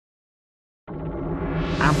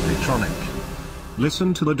Amplitronic.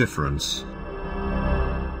 Listen to the difference.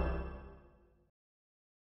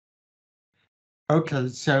 Okay,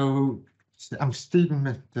 so I'm Stephen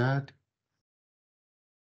Mifsud.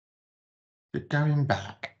 Going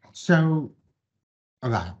back. So,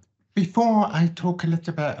 all right. Before I talk a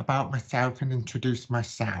little bit about myself and introduce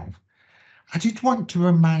myself, I just want to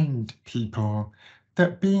remind people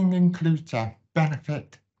that being inclusive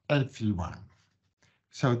benefits everyone.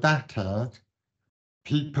 So that is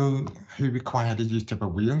people who require the use of a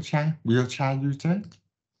wheelchair users,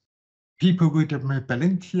 people with a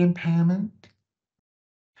mobility impairment,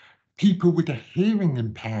 people with a hearing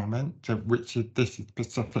impairment, of which this is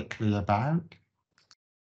specifically about,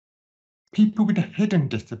 people with a hidden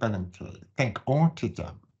disability, think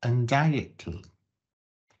autism, anxiety,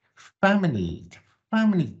 families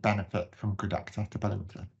benefit from good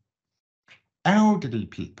accessibility. Elderly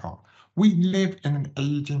people, we live in an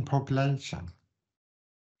aging population.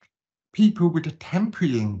 People with a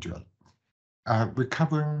temporary injury,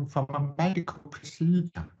 recovering from a medical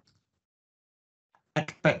procedure,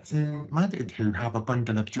 expecting mothers who have a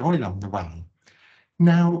bundle of joy on the way.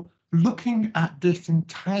 Now, looking at this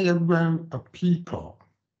entire row of people,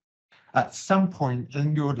 at some point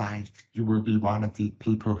in your life, you will be one of the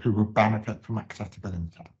people who will benefit from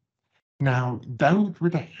accessibility. Now, those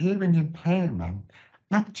with a hearing impairment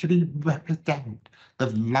actually represent the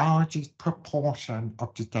largest proportion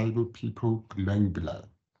of disabled people globally.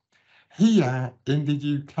 Here in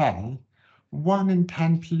the UK, 1 in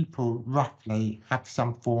 10 people roughly have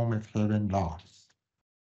some form of hearing loss.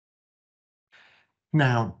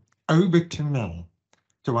 Now, over to me.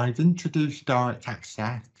 So I've introduced direct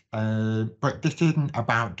access, but this isn't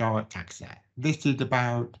about direct access. This is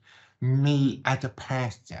about me as a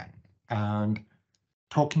person and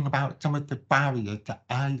talking about some of the barriers that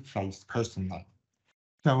I face personally.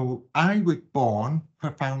 So I was born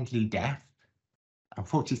profoundly deaf. I'm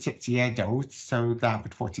 46 years old, so that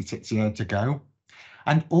was 46 years ago.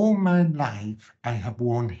 And all my life, I have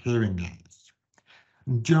worn hearing aids.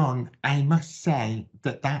 John, I must say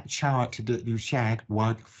that that chart that you shared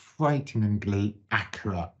was frighteningly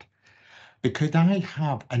accurate. Because I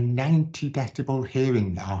have a 90 decibel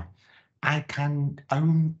hearing loss, I can't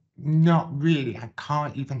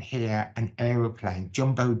even hear an aeroplane,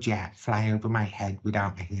 jumbo jet fly over my head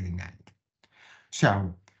without a hearing aid.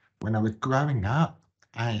 So when I was growing up,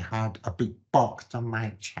 I had a big box on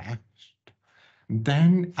my chest.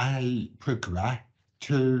 Then I progressed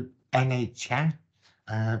to NHS,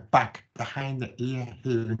 back behind the ear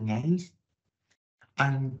hearing aids.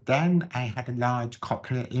 And then I had a large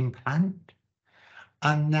cochlear implant.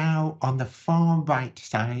 And now on the far right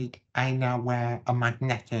side, I now wear a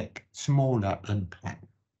magnetic, smaller implant.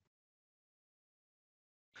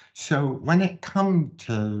 So when it comes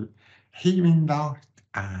to hearing loss,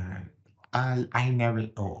 I know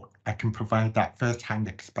it all. I can provide that first-hand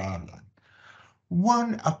experience.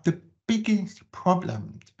 One of the biggest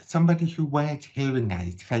problems somebody who wears hearing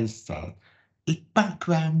aids faces is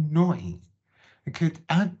background noise. Because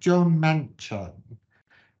as John mentioned,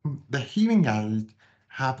 the hearing aids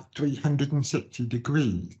have 360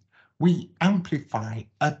 degrees. We amplify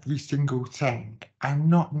every single thing and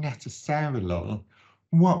not necessarily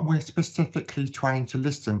what we're specifically trying to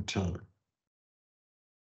listen to.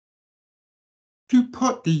 To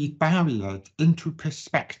put these barriers into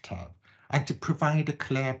perspective and to provide a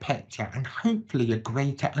clear picture and hopefully a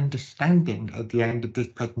greater understanding at the end of this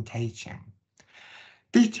presentation.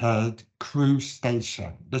 This is Crewe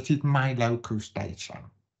Station. This is my local station.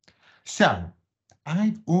 So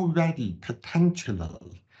I've already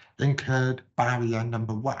potentially incurred barrier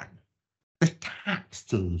number 1. The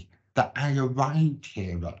taxi that I arrived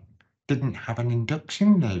here in didn't have an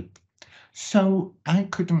induction loop. So I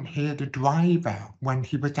couldn't hear the driver when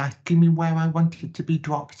he was asking me where I wanted to be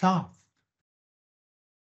dropped off.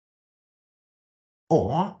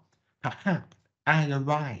 Or perhaps I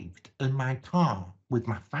arrived in my car with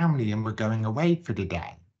my family and we're going away for the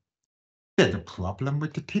day. There's a problem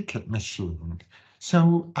with the ticket machine,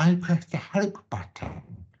 so I press the help button,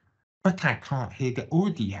 but I can't hear the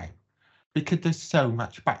audio because there's so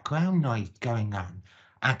much background noise going on.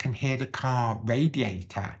 I can hear the car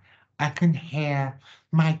radiator. I can hear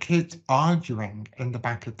my kids arguing in the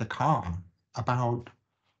back of the car about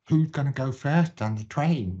who's going to go first on the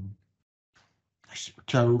train.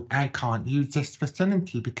 So I can't use this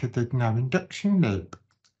facility because there's no induction loop.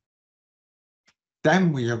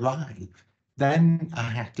 Then we arrive. Then I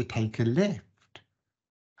have to take a lift.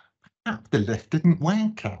 The lift isn't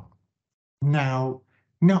working. Now,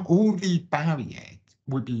 not all these barriers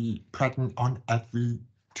would be present on every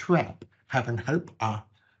trip. Heaven help us.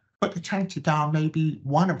 but the chances are maybe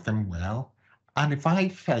one of them will. And if I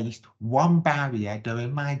faced one barrier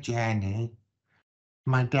during my journey,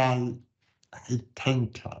 my day is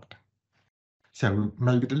tainted. So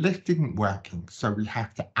maybe the lift isn't working, so we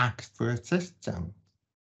have to ask for assistance.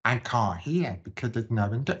 I can't hear because there's no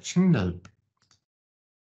induction loop.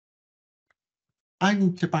 I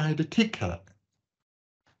need to buy the ticket.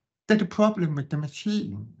 There's a problem with the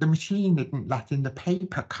machine. The machine isn't letting the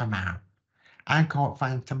paper come out. I can't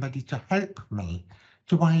find somebody to help me.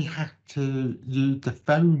 Do I have to use the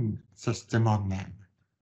phone system on them?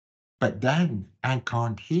 But then I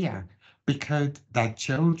can't hear because there are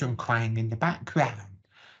children crying in the background.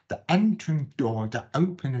 The entrance doors are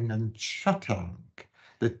opening and shutting.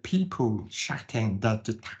 There's people chatting, there's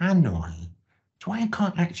the tannoy. So I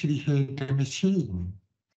can't actually hear the machine.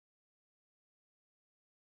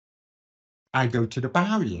 I go to the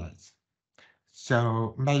barriers.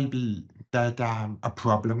 So maybe there's a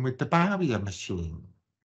problem with the barrier machine.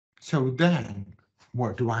 So then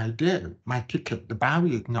what do? My ticket, the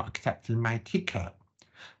barrier is not accepting my ticket.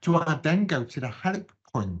 So I then go to the help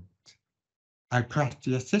point. I press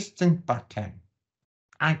the assistant button.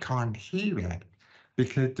 I can't hear it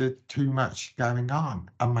because there's too much going on,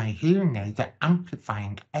 and my hearing aids are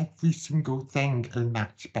amplifying every single thing in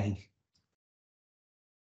that space.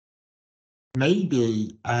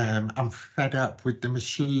 Maybe I'm fed up with the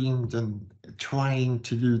machines and trying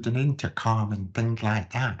to use an intercom and things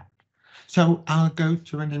like that. So I'll go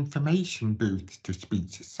to an information booth to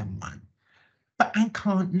speak to someone. But I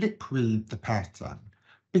can't lip read the person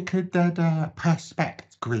because there's a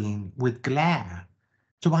perspex screen with glare.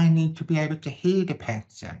 So I need to be able to hear the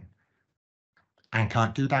person. I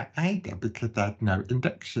can't do that either because there's no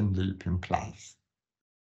induction loop in place.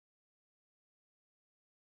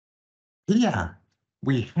 Here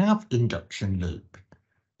we have induction loop,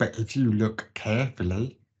 but if you look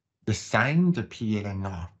carefully, the signs are peeling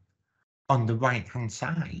off. On the right-hand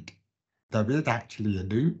side, there is actually a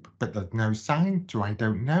loop, but there's no sign, so I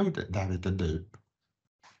don't know that there is a loop.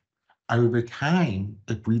 Over time,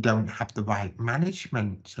 if we don't have the right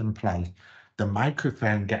management in place, the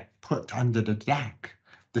microphone gets put under the deck,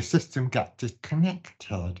 the system gets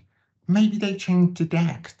disconnected. Maybe they change the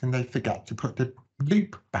decks and they forget to put the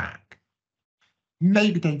loop back.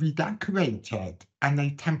 Maybe they redecorate it and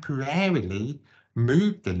they temporarily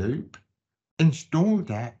moved the loop,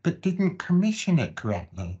 installed it, but didn't commission it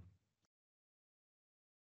correctly.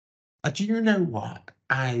 Do you know what?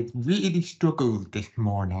 I really struggled this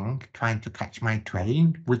morning trying to catch my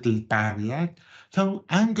train with these barriers, so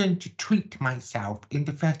I'm going to treat myself in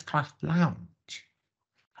the first class lounge.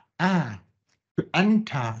 To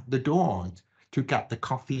enter the doors to get the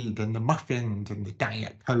coffee and the muffins and the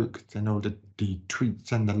Diet Cokes and all the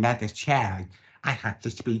treats and the leather chairs, I had to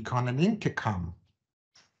speak on an intercom.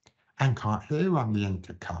 I can't hear on the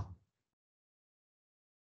intercom.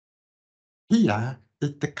 Here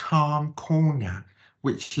is the calm corner,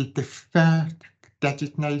 which is the first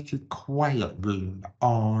designated quiet room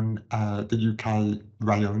on the UK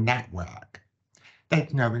rail network.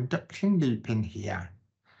 There's no induction loop in here,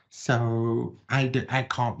 so I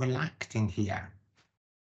can't relax in here.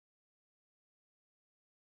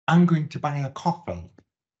 I'm going to buy a coffee.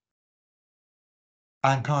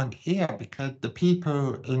 I can't hear because the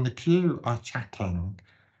people in the queue are chatting.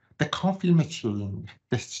 The coffee machine,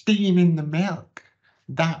 the steam in the milk,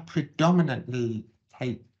 that predominantly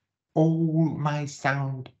takes all my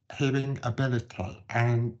sound hearing ability,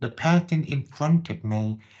 and the person in front of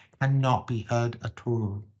me cannot be heard at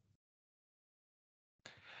all.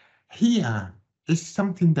 Here is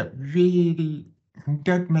something that really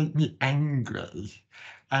does make me angry,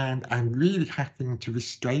 and I'm really having to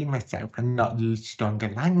restrain myself and not use stronger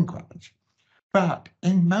language. But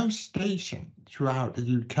in most stations throughout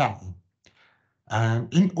the UK,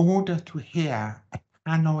 in order to hear a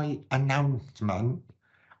tannoy announcement,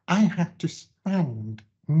 I have to stand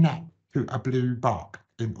next to a blue box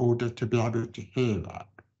in order to be able to hear it.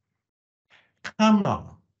 Come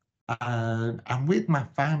on, I'm with my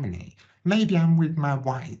family. Maybe I'm with my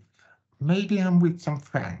wife. Maybe I'm with some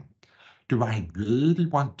friends. Do I really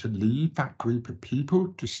want to leave that group of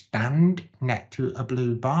people to stand next to a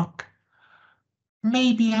blue box?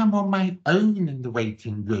 Maybe I'm on my own in the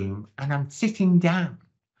waiting room and I'm sitting down.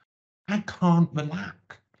 I can't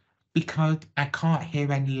relax because I can't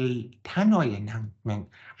hear any tannoy announcement.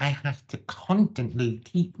 I have to constantly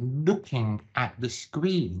keep looking at the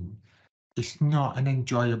screen. It's not an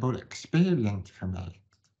enjoyable experience for me.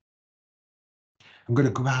 I'm going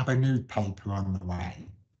to grab a newspaper on the way.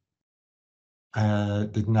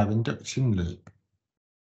 There's no induction loop.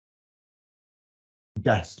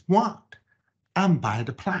 Guess what? and by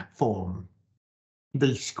the platform.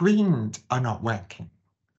 The screens are not working.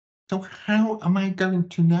 So how am I going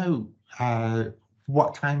to know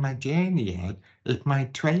what time my journey is if my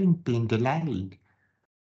train's been delayed?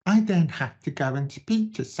 I then have to go and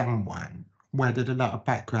speak to someone where there's a lot of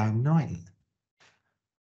background noise.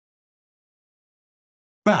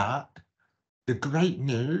 But the great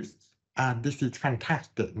news, and this is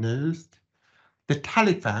fantastic news, the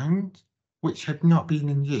telephones, which have not been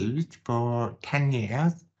in use for 10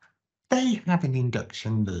 years, they have an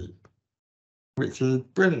induction loop, which is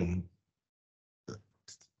brilliant.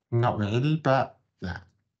 Not really, but yeah.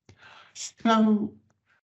 So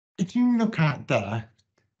if you look at this,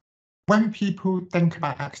 when people think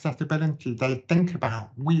about accessibility, they think about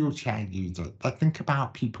wheelchair users, they think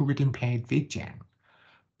about people with impaired vision.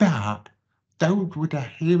 But those with a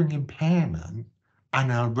hearing impairment,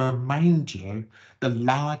 and I'll remind you, the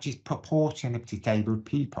largest proportion of disabled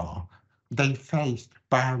people, they face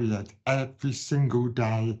barriers every single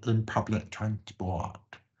day in public transport.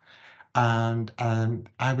 And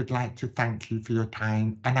I would like to thank you for your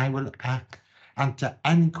time, and I will answer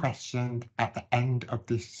any questions at the end of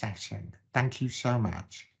this session. Thank you so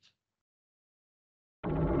much.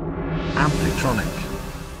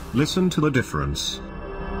 Amplitronic. Listen to the difference.